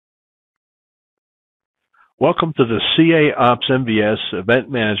Welcome to the CA Ops MVS Event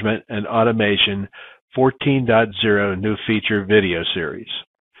Management and Automation 14.0 new feature video series.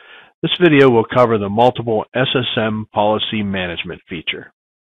 This video will cover the multiple SSM policy management feature.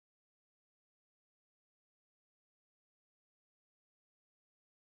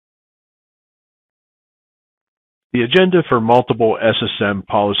 The agenda for multiple SSM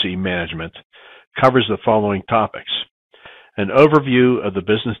policy management covers the following topics: an overview of the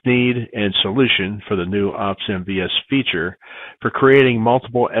business need and solution for the new Ops MVS feature for creating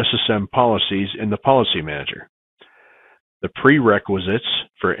multiple SSM policies in the Policy Manager, the prerequisites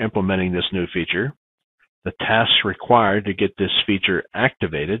for implementing this new feature, the tasks required to get this feature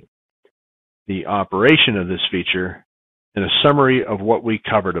activated, the operation of this feature, and a summary of what we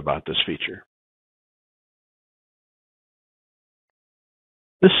covered about this feature.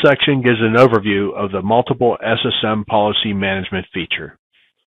 This section gives an overview of the multiple SSM policy management feature.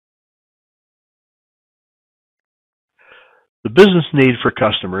 The business need for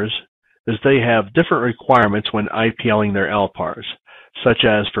customers is they have different requirements when IPLing their LPARs, such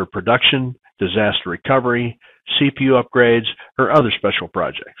as for production, disaster recovery, CPU upgrades, or other special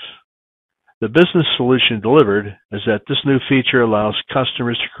projects. The business solution delivered is that this new feature allows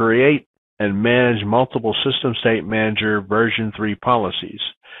customers to create and manage multiple System State Manager version 3 policies.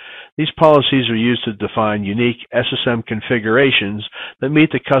 These policies are used to define unique SSM configurations that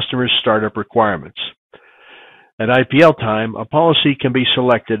meet the customer's startup requirements. At IPL time, a policy can be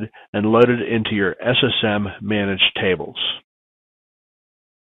selected and loaded into your SSM managed tables.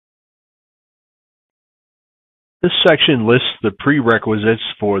 This section lists the prerequisites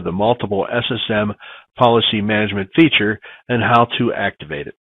for the multiple SSM policy management feature and how to activate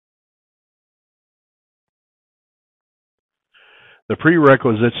it. The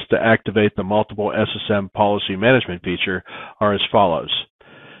prerequisites to activate the multiple SSM policy management feature are as follows.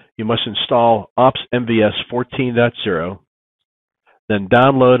 You must install Ops MVS 14.0, then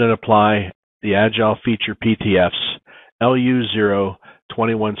download and apply the Agile Feature PTFs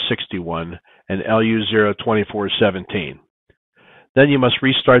LU0-2161 and LU0-2417. Then you must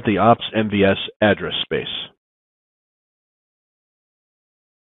restart the Ops MVS address space.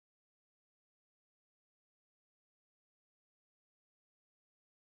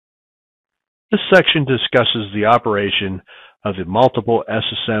 This section discusses the operation of the multiple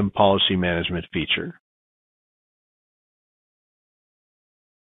SSM policy management feature.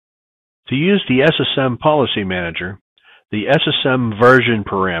 To use the SSM policy manager, the SSM version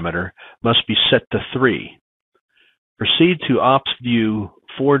parameter must be set to 3. Proceed to Ops View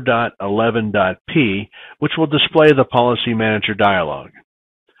 4.11.p, which will display the policy manager dialog.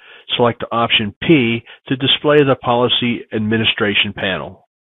 Select option P to display the policy administration panel.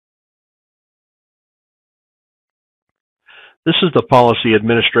 This is the Policy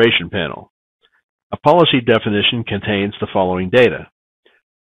Administration panel. A policy definition contains the following data.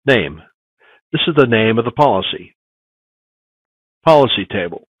 Name. This is the name of the policy. Policy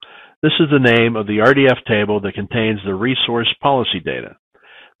table. This is the name of the RDF table that contains the resource policy data.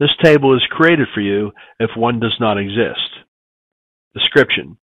 This table is created for you if one does not exist.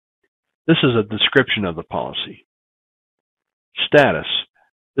 Description. This is a description of the policy. Status.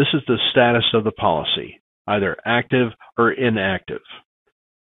 This is the status of the policy, either active or inactive.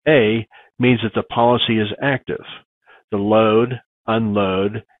 A means that the policy is active. The load,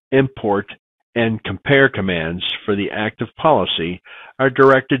 unload, import, and compare commands for the active policy are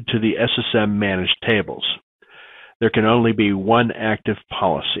directed to the SSM managed tables. There can only be one active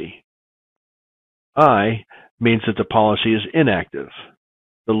policy. I means that the policy is inactive.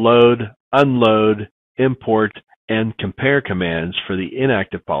 The load, unload, import, and compare commands for the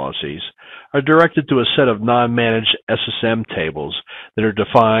inactive policies are directed to a set of non-managed SSM tables that are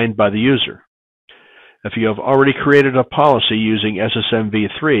defined by the user. If you have already created a policy using SSM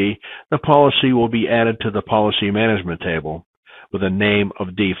V3, the policy will be added to the policy management table with a name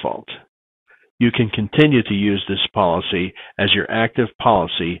of default. You can continue to use this policy as your active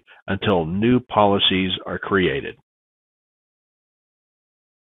policy until new policies are created.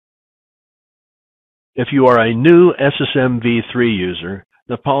 If you are a new SSM V3 user,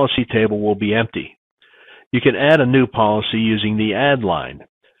 the policy table will be empty. You can add a new policy using the Add line.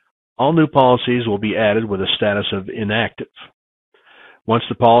 All new policies will be added with a status of inactive. Once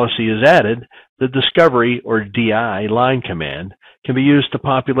the policy is added, the Discovery or DI line command can be used to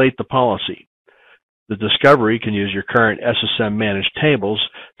populate the policy. The Discovery can use your current SSM managed tables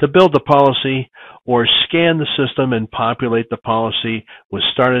to build the policy or scan the system and populate the policy with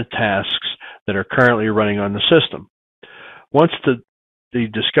started tasks that are currently running on the system. Once the the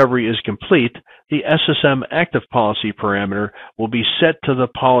discovery is complete, the SSM active policy parameter will be set to the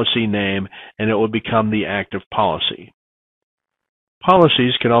policy name and it will become the active policy.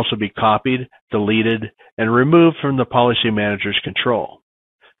 Policies can also be copied, deleted, and removed from the policy manager's control.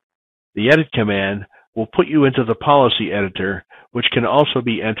 The edit command will put you into the policy editor, which can also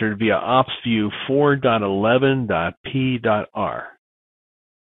be entered via OpsView 4.11.p.r.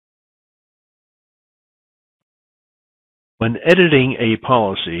 When editing a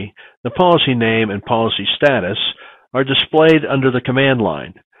policy, the policy name and policy status are displayed under the command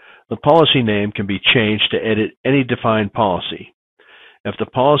line. The policy name can be changed to edit any defined policy. If the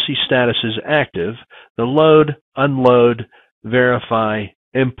policy status is active, the load, unload, verify,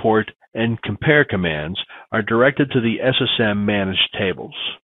 import, and compare commands are directed to the SSM managed tables.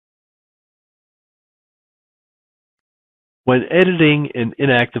 When editing an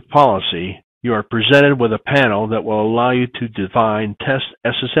inactive policy, you are presented with a panel that will allow you to define test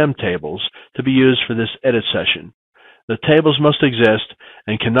SSM tables to be used for this edit session. The tables must exist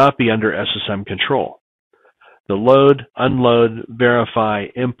and cannot be under SSM control. The load, unload, verify,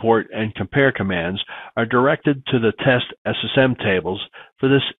 import, and compare commands are directed to the test SSM tables for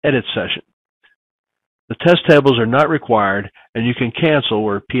this edit session. The test tables are not required, and you can cancel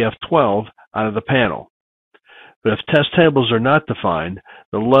or PF12 out of the panel. But if test tables are not defined,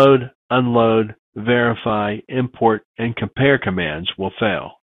 the load, unload, verify, import, and compare commands will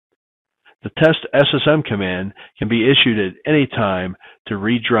fail. The test SSM command can be issued at any time to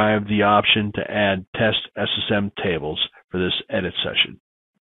redrive the option to add test SSM tables for this edit session.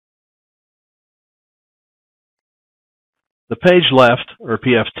 The page left, or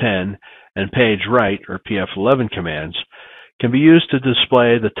PF10, and page right, or PF11 commands can be used to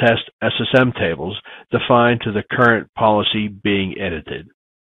display the test SSM tables defined to the current policy being edited.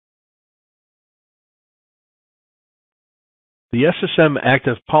 The SSM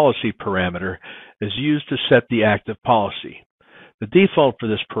active policy parameter is used to set the active policy. The default for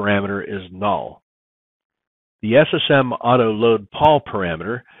this parameter is null. The SSM auto load pol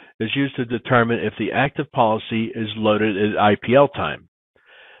parameter is used to determine if the active policy is loaded at IPL time.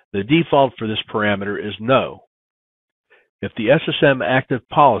 The default for this parameter is no. If the SSM active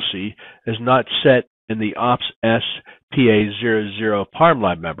policy is not set in the OPS PA00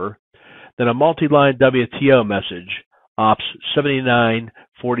 parmline member, then a multi-line WTO message OPS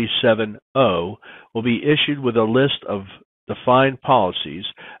 79470 will be issued with a list of defined policies,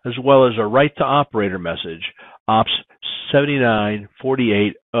 as well as a right to operator message, OPS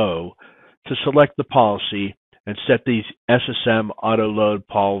 79480, to select the policy and set the SSM auto load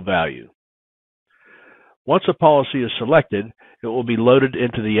pol value. Once a policy is selected, it will be loaded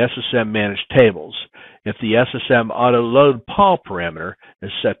into the SSM managed tables if the SSM auto load pol parameter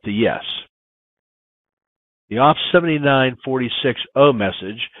is set to yes. The OPS 79460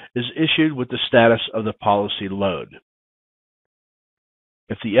 message is issued with the status of the policy load.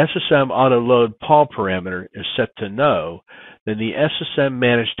 If the SSM auto load pol parameter is set to no, then the SSM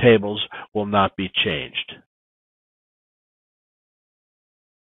managed tables will not be changed.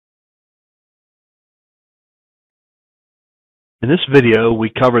 In this video, we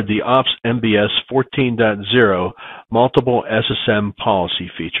covered the OPS MVS 14.0 multiple SSM policy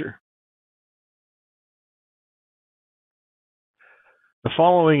feature. The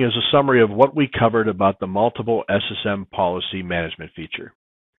following is a summary of what we covered about the multiple SSM policy management feature.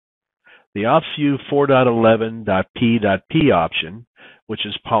 The OpsView 4.11.p.p option, which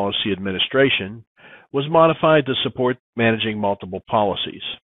is policy administration, was modified to support managing multiple policies.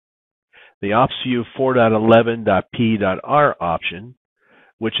 The OpsView 4.11.p.r option,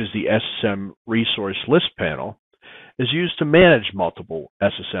 which is the SSM resource list panel, is used to manage multiple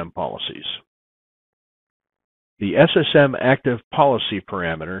SSM policies. The SSM active policy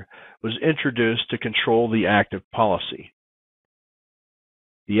parameter was introduced to control the active policy.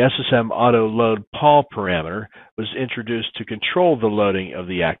 The SSM auto load pol parameter was introduced to control the loading of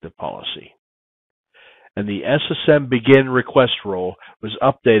the active policy. And the SSM begin request role was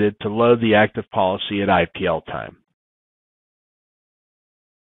updated to load the active policy at IPL time.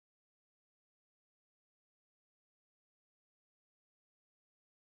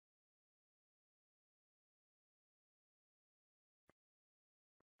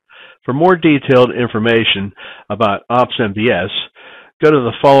 For more detailed information about OPS MVS, go to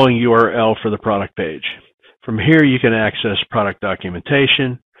the following URL for the product page. From here, you can access product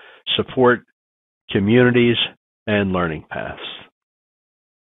documentation, support, communities, and learning paths.